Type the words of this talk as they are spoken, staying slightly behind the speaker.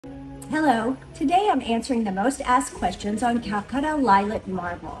Hello, today I'm answering the most asked questions on Calacatta Lilac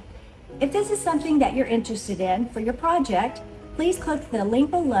marble. If this is something that you're interested in for your project, please click the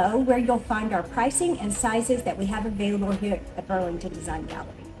link below where you'll find our pricing and sizes that we have available here at Burlington Design Gallery.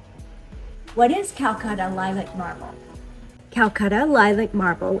 What is Calacatta Lilac marble? Calacatta Lilac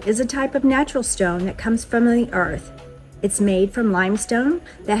marble is a type of natural stone that comes from the earth. It's made from limestone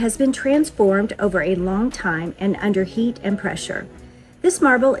that has been transformed over a long time and under heat and pressure. This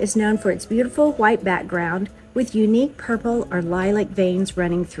marble is known for its beautiful white background with unique purple or lilac veins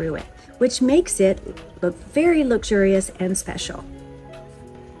running through it, which makes it look very luxurious and special.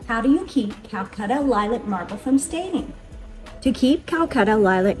 How do you keep Calacatta Lilac marble from staining? To keep Calacatta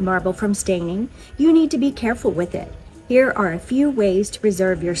Lilac marble from staining, you need to be careful with it. Here are a few ways to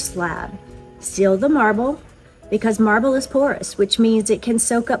preserve your slab. Seal the marble, because marble is porous, which means it can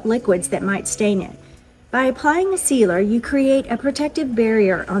soak up liquids that might stain it. By applying a sealer, you create a protective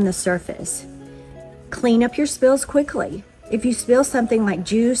barrier on the surface. Clean up your spills quickly. If you spill something like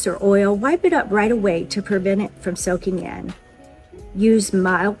juice or oil, wipe it up right away to prevent it from soaking in. Use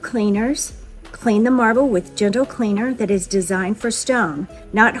mild cleaners. Clean the marble with gentle cleaner that is designed for stone,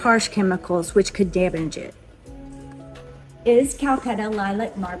 not harsh chemicals which could damage it. Is Calacatta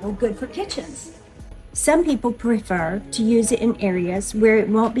Lilac marble good for kitchens? Some people prefer to use it in areas where it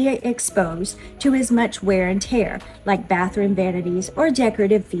won't be exposed to as much wear and tear, like bathroom vanities or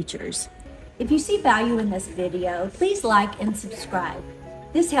decorative features. If you see value in this video, please like and subscribe.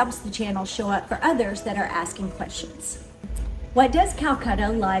 This helps the channel show up for others that are asking questions. What does Calacatta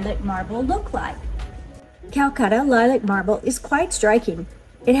Lilac marble look like? Calacatta Lilac marble is quite striking.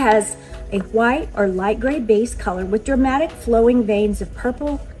 It has a white or light gray base color with dramatic flowing veins of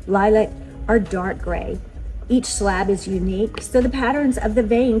purple, lilac, or dark gray. Each slab is unique, so the patterns of the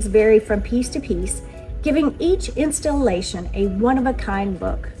veins vary from piece to piece, giving each installation a one-of-a-kind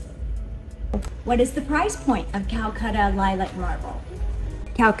look. What is the price point of Calacatta Lilac marble?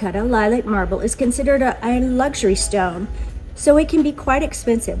 Calacatta Lilac marble is considered a luxury stone, so it can be quite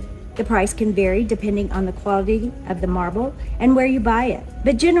expensive. The price can vary depending on the quality of the marble and where you buy it,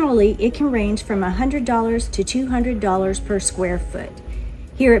 but generally it can range from $100 to $200 per square foot.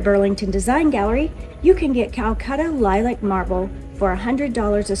 Here at Burlington Design Gallery, you can get Calacatta Lilac marble for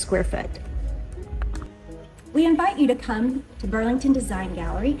 $100 a square foot. We invite you to come to Burlington Design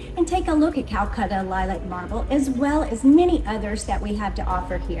Gallery and take a look at Calacatta Lilac marble as well as many others that we have to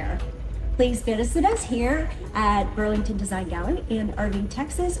offer here. Please visit us here at Burlington Design Gallery in Irving,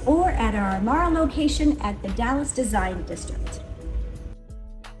 Texas, or at our Amara location at the Dallas Design District.